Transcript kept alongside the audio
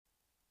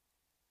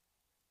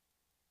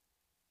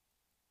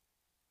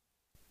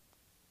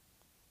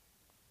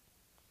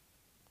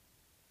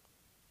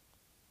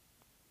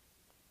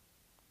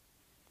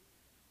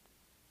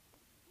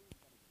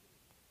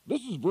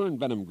This is Vern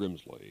Benham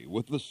Grimsley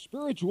with the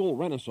Spiritual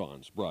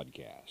Renaissance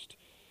broadcast.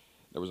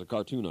 There was a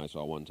cartoon I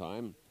saw one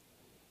time.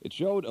 It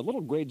showed a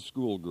little grade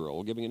school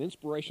girl giving an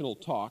inspirational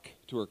talk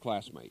to her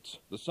classmates.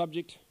 The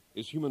subject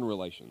is human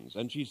relations,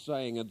 and she's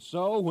saying, and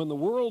so when the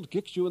world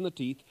kicks you in the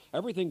teeth,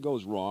 everything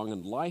goes wrong,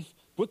 and life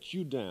puts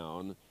you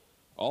down,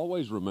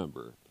 always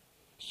remember,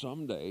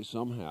 someday,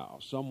 somehow,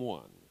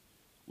 someone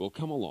will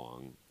come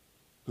along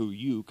who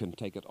you can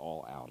take it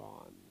all out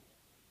on.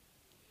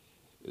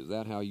 Is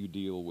that how you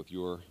deal with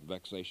your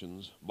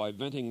vexations? By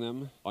venting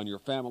them on your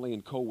family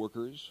and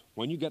co-workers?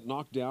 When you get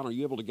knocked down, are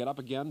you able to get up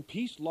again?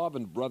 Peace, love,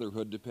 and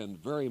brotherhood depend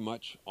very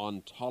much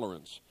on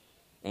tolerance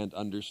and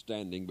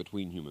understanding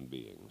between human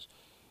beings.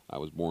 I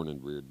was born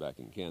and reared back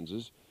in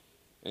Kansas,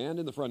 and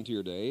in the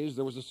frontier days,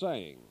 there was a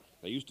saying.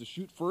 They used to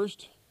shoot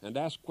first and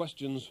ask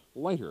questions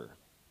later.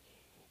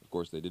 Of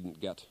course, they didn't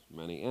get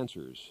many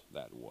answers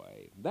that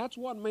way. That's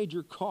one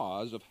major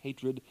cause of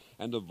hatred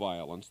and of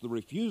violence, the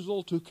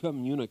refusal to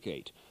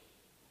communicate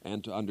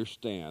and to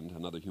understand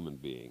another human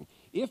being.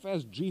 If,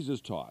 as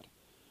Jesus taught,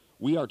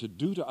 we are to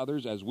do to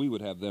others as we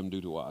would have them do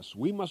to us,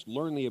 we must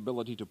learn the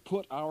ability to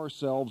put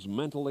ourselves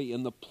mentally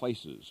in the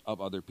places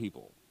of other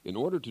people in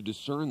order to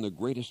discern the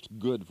greatest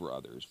good for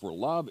others, for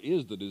love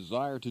is the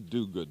desire to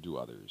do good to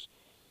others.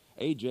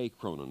 A.J.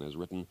 Cronin has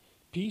written,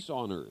 "Peace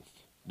on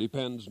earth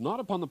depends not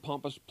upon the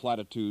pompous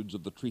platitudes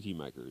of the treaty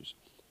makers,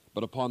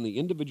 but upon the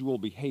individual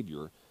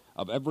behavior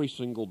of every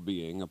single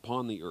being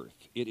upon the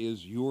earth. It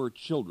is your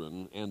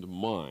children and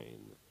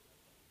mine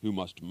who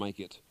must make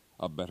it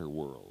a better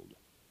world."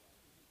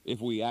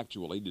 If we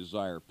actually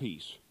desire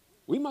peace,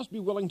 we must be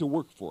willing to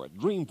work for it,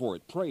 dream for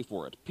it, pray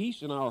for it.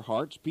 Peace in our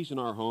hearts, peace in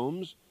our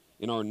homes,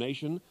 in our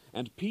nation,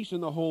 and peace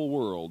in the whole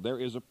world. There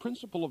is a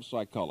principle of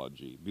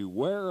psychology.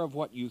 Beware of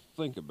what you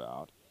think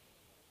about.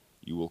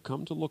 You will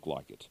come to look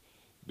like it.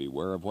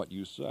 Beware of what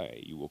you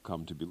say. You will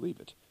come to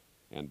believe it.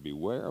 And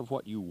beware of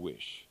what you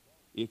wish.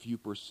 If you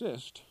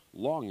persist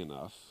long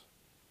enough,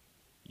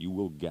 you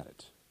will get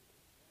it.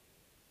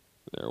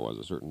 There was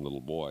a certain little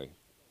boy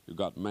who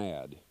got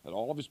mad at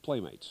all of his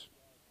playmates.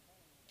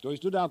 So he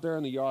stood out there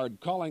in the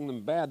yard calling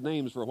them bad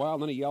names for a while,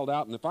 and then he yelled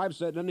out, "And if I've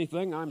said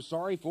anything I'm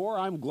sorry for,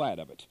 I'm glad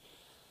of it."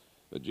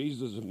 But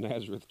Jesus of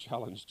Nazareth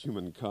challenged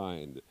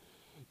humankind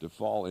to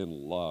fall in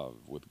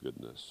love with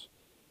goodness,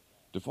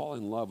 to fall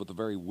in love with the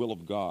very will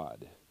of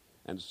God,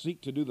 and seek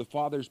to do the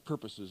Father's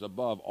purposes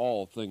above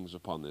all things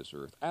upon this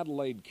earth.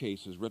 Adelaide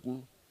Case has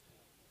written,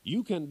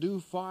 "You can do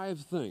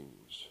 5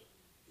 things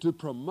to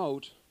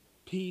promote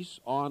peace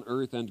on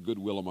earth and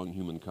goodwill among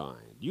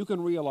humankind. You can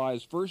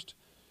realize, first,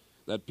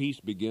 that peace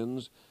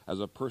begins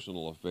as a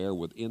personal affair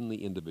within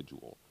the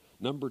individual.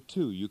 Number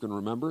 2, you can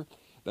remember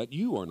that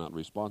you are not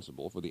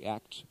responsible for the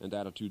acts and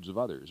attitudes of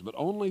others, but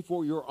only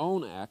for your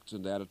own acts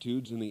and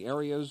attitudes in the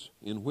areas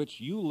in which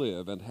you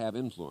live and have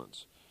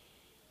influence.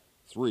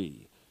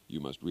 3, you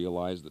must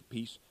realize that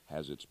peace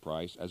has its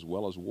price as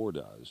well as war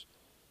does.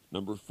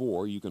 Number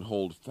 4, you can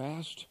hold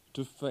fast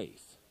to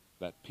faith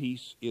that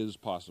peace is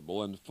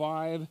possible. And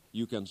 5,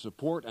 you can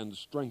support and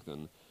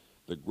strengthen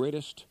the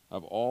greatest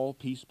of all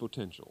peace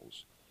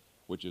potentials,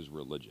 which is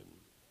religion.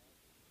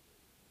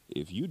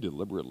 If you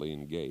deliberately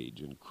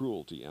engage in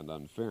cruelty and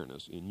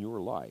unfairness in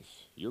your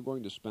life, you're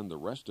going to spend the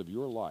rest of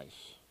your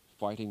life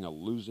fighting a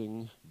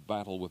losing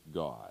battle with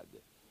God.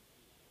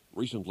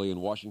 Recently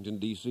in Washington,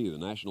 D.C., the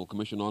National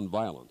Commission on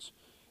Violence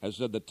has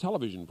said that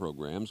television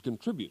programs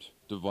contribute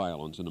to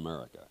violence in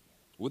America.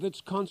 With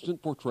its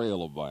constant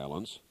portrayal of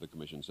violence, the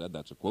Commission said,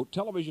 that's a quote,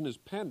 television is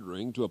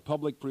pandering to a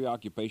public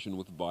preoccupation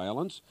with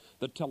violence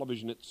that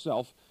television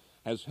itself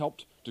has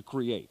helped to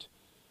create.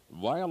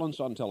 Violence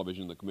on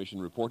television, the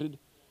Commission reported,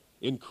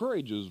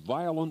 encourages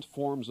violent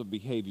forms of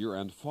behavior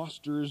and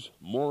fosters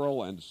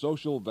moral and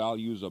social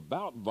values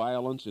about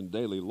violence in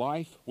daily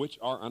life which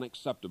are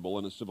unacceptable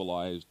in a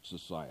civilized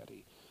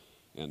society.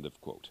 End of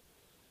quote.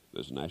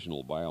 This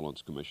National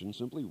Violence Commission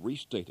simply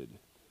restated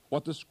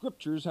what the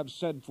Scriptures have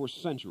said for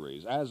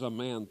centuries, as a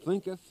man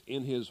thinketh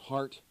in his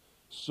heart,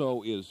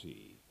 so is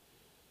he.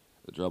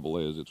 The trouble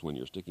is, it's when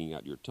you're sticking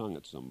out your tongue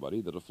at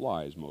somebody that a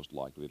fly is most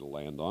likely to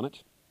land on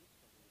it.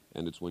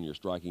 And it's when you're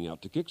striking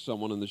out to kick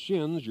someone in the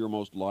shins, you're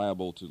most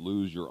liable to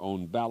lose your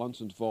own balance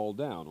and fall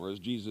down. Or as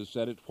Jesus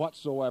said it,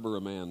 whatsoever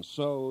a man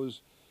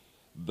sows,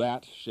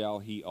 that shall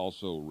he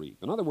also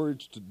reap. In other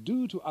words, to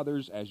do to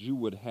others as you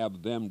would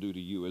have them do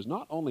to you is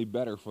not only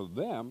better for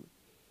them,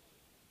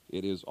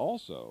 it is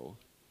also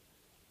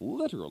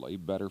literally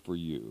better for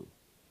you.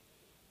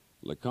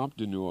 Lecomte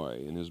de Noy,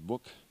 in his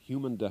book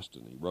Human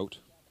Destiny, wrote,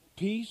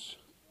 "Peace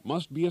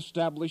must be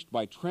established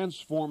by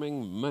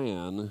transforming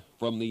man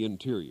from the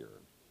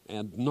interior,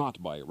 and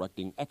not by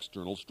erecting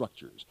external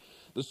structures.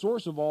 The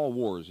source of all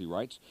wars," he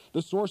writes,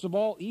 "the source of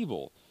all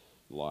evil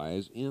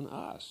lies in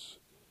us.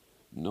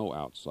 No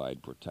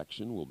outside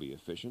protection will be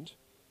efficient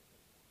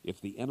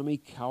if the enemy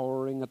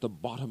cowering at the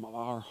bottom of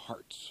our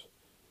hearts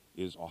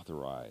is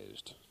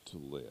authorized to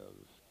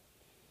live."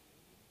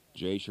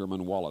 J.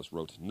 Sherman Wallace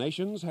wrote,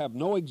 "Nations have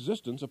no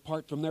existence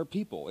apart from their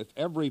people. If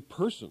every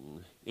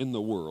person in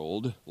the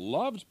world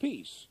loved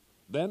peace,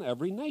 then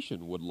every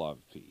nation would love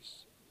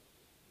peace.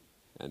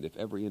 And if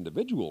every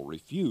individual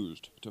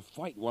refused to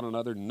fight one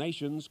another,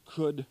 nations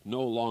could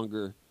no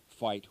longer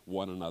fight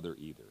one another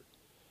either.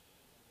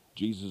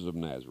 Jesus of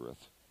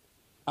Nazareth,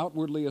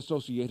 outwardly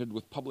associated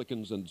with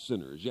publicans and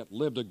sinners, yet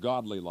lived a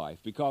godly life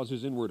because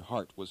his inward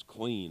heart was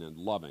clean and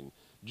loving.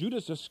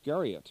 Judas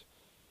Iscariot,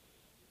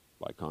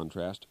 by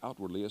contrast,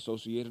 outwardly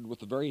associated with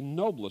the very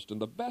noblest and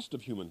the best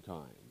of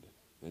humankind,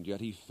 and yet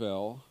he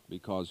fell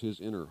because his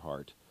inner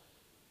heart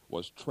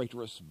was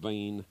traitorous,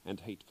 vain,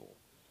 and hateful.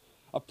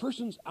 A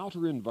person's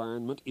outer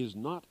environment is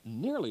not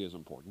nearly as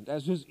important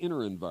as his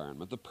inner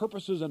environment, the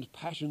purposes and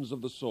passions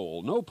of the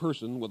soul. No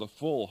person with a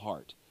full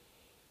heart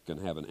can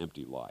have an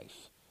empty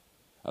life.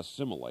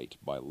 Assimilate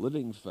by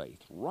living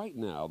faith right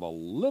now the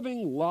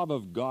living love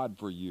of God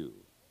for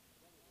you,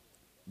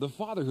 the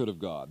fatherhood of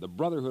God, the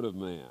brotherhood of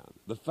man,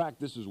 the fact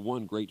this is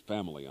one great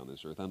family on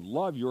this earth, and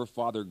love your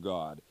Father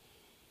God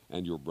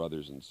and your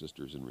brothers and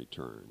sisters in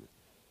return.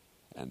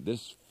 And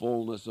this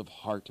fullness of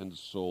heart and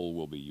soul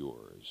will be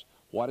yours.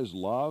 What is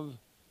love?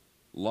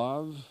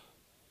 Love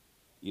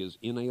is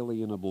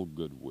inalienable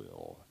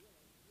goodwill.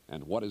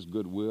 And what is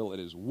goodwill? It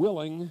is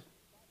willing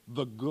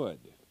the good.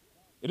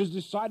 It is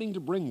deciding to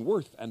bring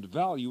worth and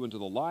value into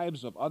the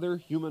lives of other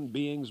human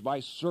beings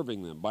by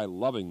serving them, by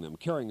loving them,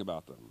 caring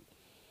about them.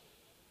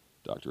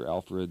 Dr.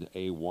 Alfred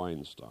A.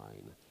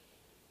 Weinstein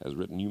has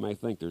written, "You may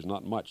think there's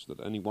not much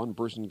that any one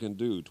person can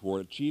do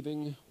toward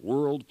achieving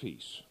world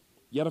peace.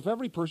 Yet if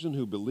every person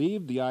who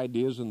believed the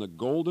ideas in the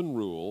Golden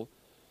Rule,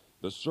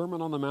 the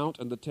Sermon on the Mount,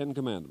 and the Ten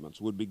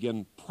Commandments would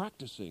begin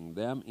practicing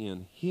them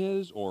in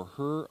his or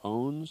her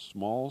own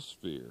small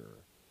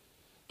sphere,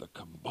 the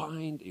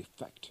combined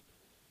effect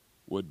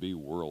would be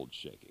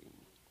world-shaking."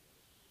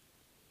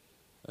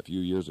 A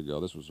few years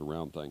ago, this was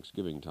around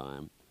Thanksgiving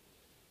time,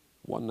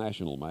 one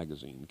national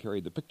magazine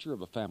carried the picture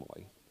of a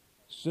family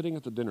sitting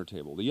at the dinner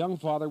table. The young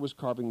father was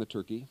carving the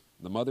turkey.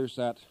 The mother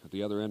sat at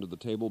the other end of the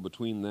table.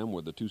 Between them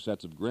were the two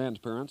sets of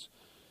grandparents,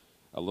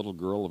 a little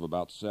girl of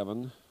about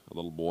 7, a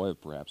little boy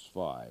of perhaps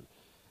 5.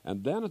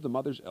 And then at the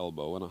mother's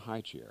elbow in a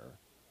high chair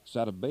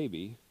sat a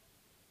baby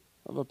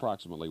of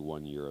approximately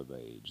 1 year of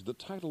age. The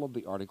title of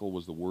the article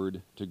was the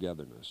word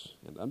togetherness,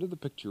 and under the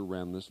picture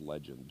ran this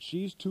legend: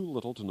 "She's too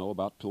little to know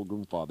about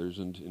Pilgrim Fathers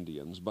and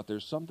Indians, but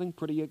there's something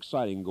pretty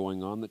exciting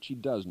going on that she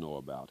does know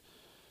about.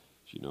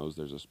 She knows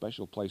there's a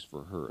special place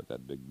for her at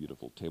that big,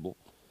 beautiful table,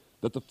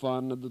 that the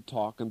fun and the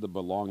talk and the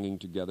belonging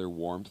together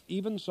warmth,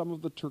 even some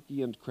of the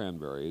turkey and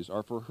cranberries,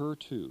 are for her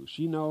too.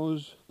 She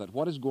knows that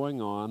what is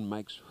going on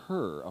makes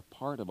her a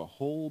part of a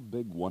whole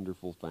big,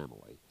 wonderful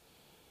family.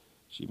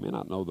 She may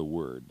not know the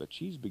word, but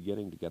she's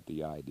beginning to get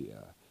the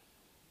idea.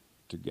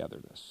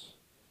 Togetherness."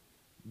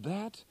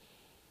 That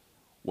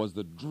was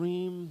the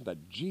dream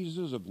that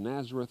Jesus of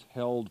Nazareth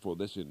held for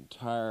this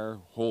entire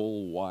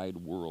whole wide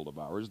world of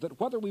ours, that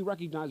whether we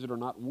recognize it or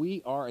not,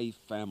 we are a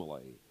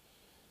family.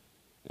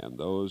 And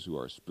those who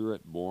are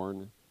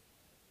spirit-born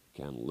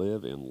can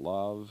live in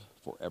love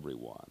for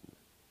everyone.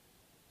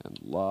 And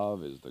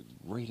love is the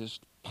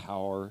greatest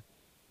power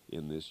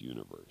in this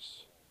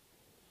universe.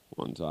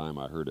 One time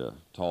I heard a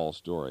tall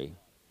story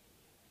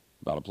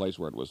about a place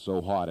where it was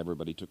so hot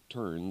everybody took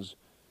turns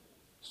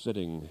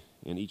sitting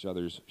in each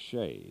other's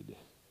shade.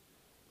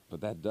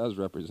 But that does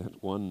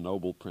represent one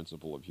noble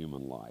principle of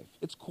human life.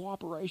 It's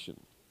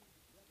cooperation.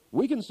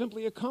 We can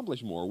simply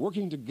accomplish more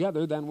working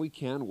together than we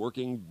can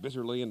working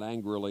bitterly and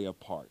angrily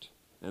apart.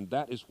 And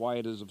that is why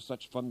it is of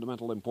such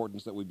fundamental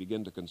importance that we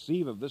begin to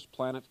conceive of this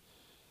planet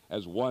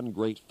as one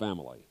great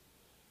family,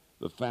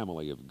 the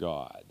family of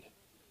God,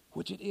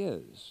 which it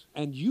is.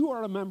 And you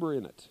are a member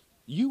in it.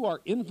 You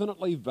are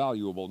infinitely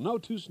valuable. No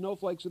two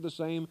snowflakes are the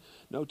same.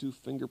 No two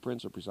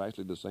fingerprints are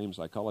precisely the same.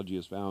 Psychology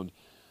has found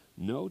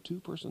no two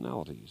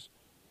personalities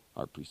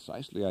are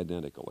precisely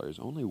identical. There is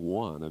only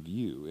one of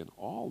you in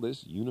all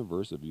this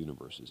universe of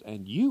universes,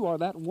 and you are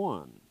that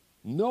one.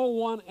 No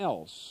one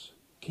else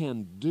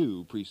can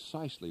do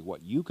precisely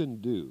what you can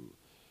do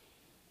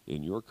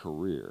in your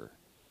career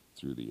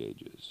through the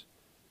ages.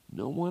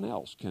 No one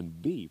else can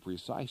be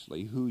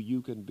precisely who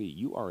you can be.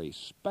 You are a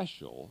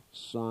special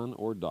son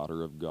or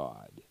daughter of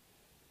God.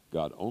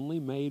 God only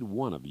made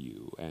one of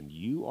you, and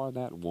you are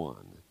that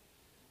one.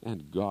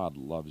 And God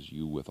loves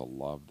you with a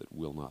love that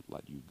will not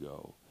let you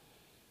go.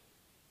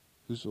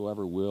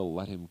 "Whosoever will,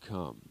 let him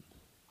come.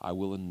 I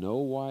will in no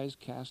wise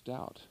cast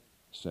out,"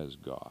 says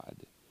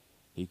God.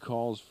 He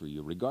calls for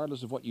you,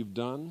 regardless of what you've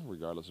done,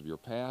 regardless of your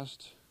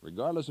past,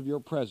 regardless of your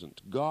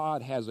present.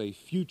 God has a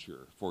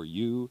future for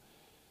you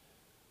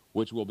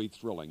which will be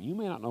thrilling. You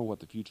may not know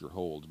what the future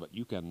holds, but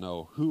you can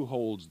know who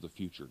holds the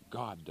future.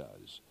 God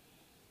does.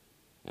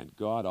 And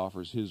God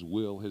offers His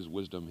will, His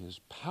wisdom, His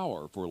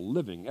power for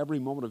living every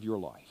moment of your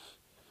life.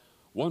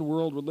 One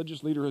world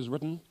religious leader has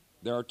written,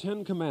 there are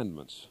 10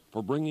 commandments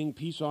for bringing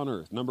peace on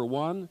earth. Number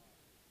 1,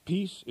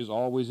 peace is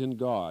always in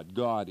God.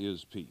 God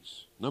is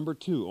peace. Number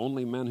 2,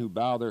 only men who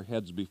bow their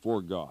heads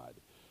before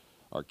God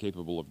are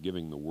capable of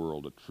giving the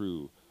world a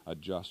true, a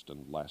just,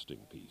 and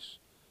lasting peace.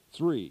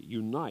 3,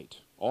 unite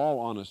all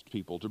honest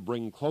people to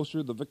bring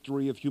closer the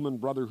victory of human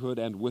brotherhood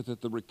and with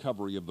it the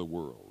recovery of the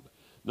world.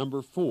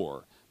 Number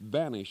 4,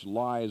 banish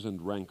lies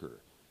and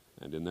rancor,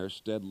 and in their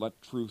stead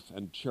let truth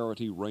and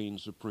charity reign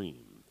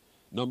supreme.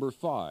 Number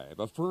 5,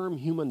 affirm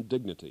human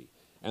dignity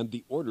and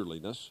the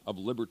orderliness of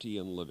liberty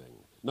and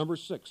living. Number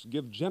 6,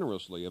 give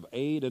generously of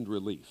aid and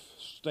relief,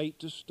 state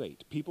to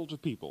state, people to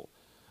people,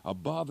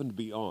 above and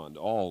beyond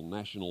all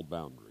national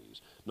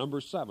boundaries.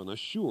 Number 7,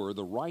 assure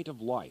the right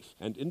of life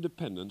and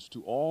independence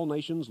to all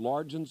nations,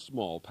 large and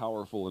small,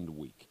 powerful and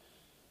weak.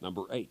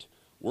 Number 8,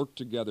 work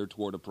together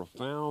toward a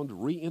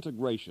profound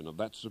reintegration of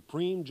that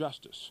supreme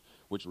justice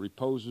which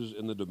reposes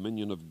in the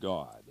dominion of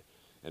God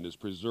and is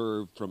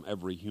preserved from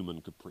every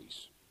human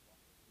caprice.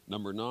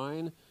 Number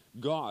 9,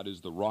 God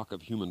is the rock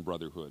of human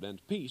brotherhood,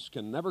 and peace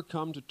can never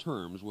come to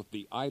terms with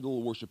the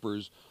idol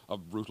worshippers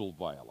of brutal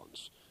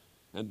violence.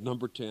 And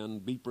number 10,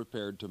 be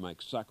prepared to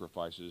make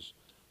sacrifices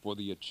for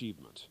the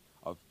achievement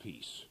of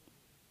peace.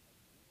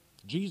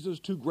 Jesus'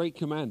 2 great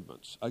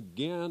commandments,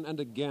 again and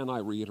again I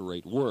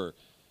reiterate, were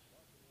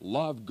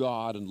love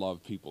God and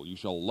love people. You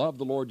shall love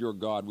the Lord your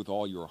God with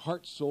all your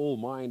heart, soul,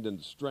 mind,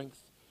 and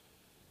strength.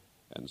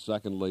 And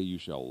secondly, you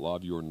shall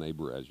love your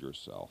neighbor as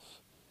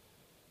yourself.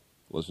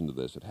 Listen to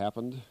this. It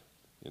happened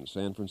in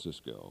San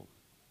Francisco.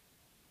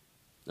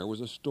 There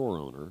was a store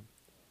owner,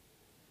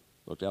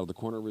 looked out of the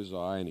corner of his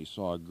eye, and he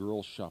saw a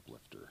girl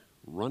shoplifter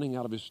running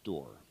out of his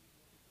store.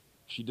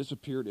 She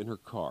disappeared in her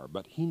car,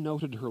 but he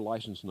noted her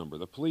license number.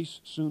 The police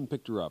soon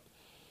picked her up.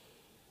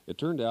 It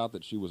turned out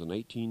that she was an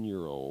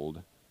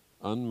 18-year-old,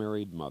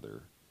 unmarried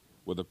mother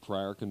with a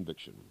prior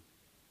conviction.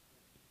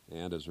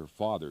 And as her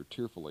father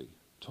tearfully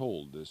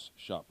told this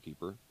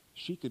shopkeeper,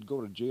 she could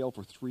go to jail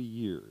for 3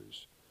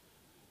 years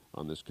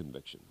on this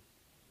conviction.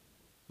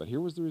 But here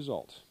was the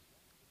result.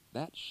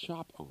 That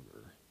shop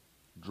owner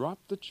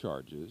dropped the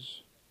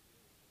charges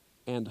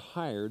and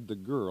hired the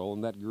girl,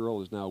 and that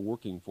girl is now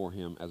working for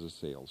him as a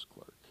sales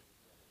clerk.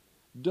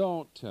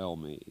 Don't tell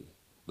me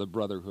the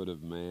brotherhood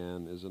of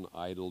man is an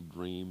idle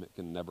dream. It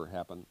can never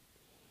happen.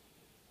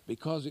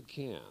 Because it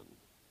can.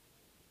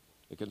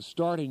 It can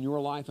start in your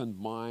life and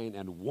mine,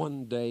 and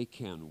one day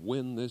can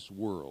win this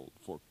world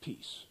for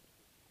peace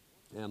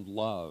and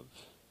love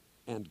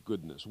and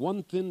goodness.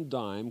 One thin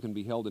dime can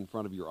be held in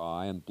front of your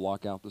eye and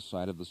block out the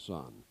sight of the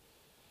sun.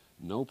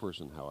 No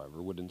person,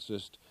 however, would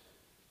insist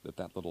that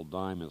that little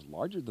dime is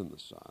larger than the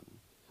sun.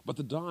 But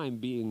the dime,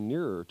 being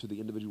nearer to the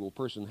individual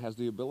person, has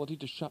the ability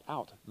to shut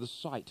out the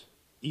sight,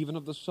 even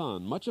of the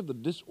sun. Much of the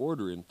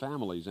disorder in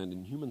families and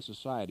in human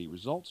society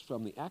results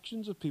from the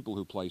actions of people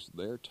who place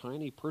their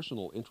tiny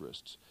personal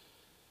interests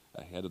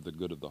ahead of the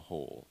good of the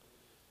whole.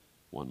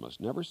 One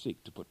must never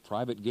seek to put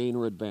private gain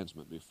or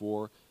advancement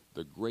before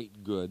the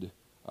great good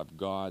of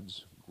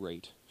God's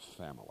great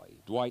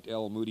family. Dwight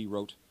L. Moody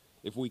wrote,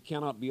 "If we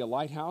cannot be a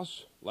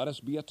lighthouse, let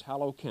us be a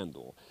tallow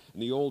candle." In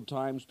the old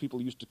times,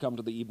 people used to come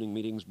to the evening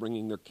meetings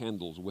bringing their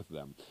candles with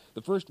them.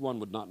 The first one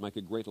would not make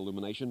a great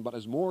illumination, but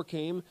as more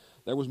came,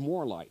 there was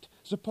more light.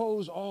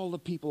 Suppose all the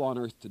people on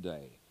earth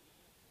today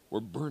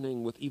were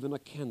burning with even a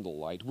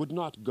candlelight. Would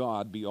not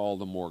God be all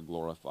the more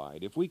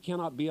glorified? If we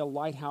cannot be a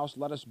lighthouse,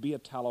 let us be a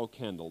tallow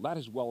candle. That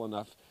is well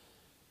enough.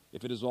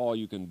 If it is all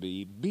you can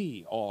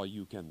be all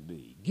you can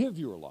be. Give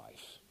your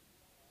life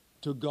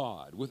to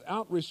God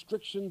without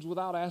restrictions,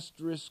 without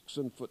asterisks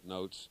and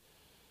footnotes.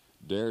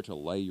 Dare to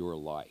lay your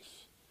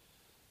life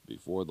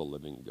before the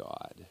living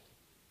God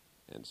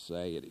and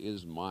say, "It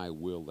is my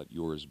will that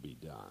yours be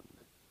done,"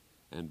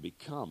 and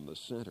become the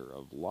center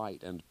of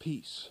light and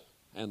peace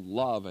and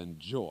love and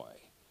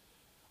joy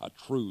a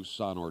true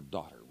son or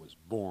daughter was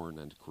born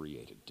and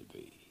created to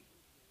be.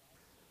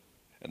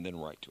 And then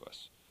write to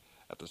us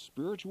at the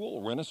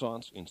Spiritual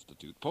Renaissance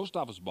Institute, Post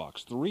Office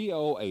Box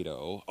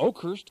 3080,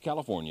 Oakhurst,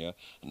 California,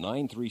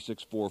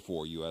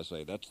 93644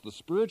 USA. That's the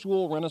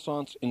Spiritual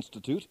Renaissance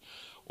Institute,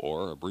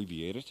 or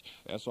abbreviated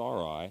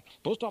SRI,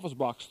 Post Office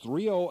Box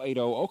 3080,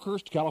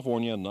 Oakhurst,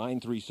 California,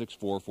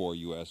 93644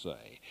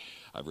 USA.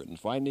 I've written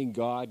Finding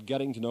God,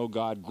 Getting to Know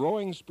God,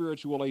 Growing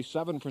Spiritually,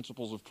 7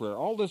 Principles of Prayer.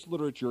 All this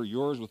literature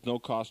yours with no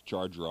cost,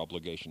 charge, or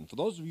obligation. For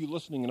those of you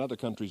listening in other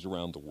countries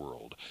around the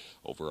world,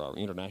 over our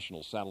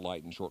international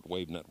satellite and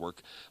shortwave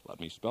network, let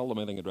me spell the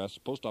mailing address: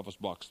 Post Office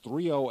Box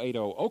 3080,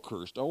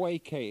 Oakhurst,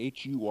 Oakhurst,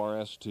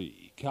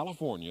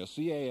 California, California,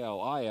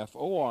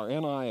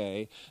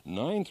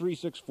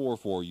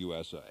 93644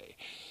 USA.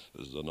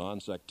 This is a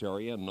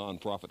non-sectarian,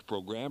 non-profit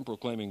program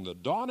proclaiming the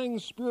dawning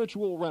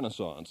spiritual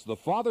renaissance, the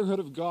fatherhood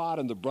of God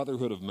and the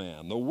brotherhood of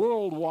man, the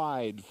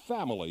worldwide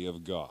family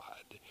of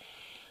God.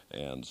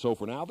 And so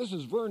for now, this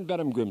is Vern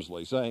Benham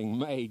Grimsley saying,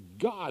 may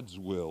God's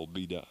will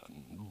be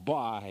done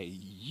by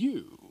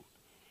you.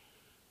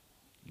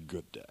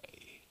 Good day.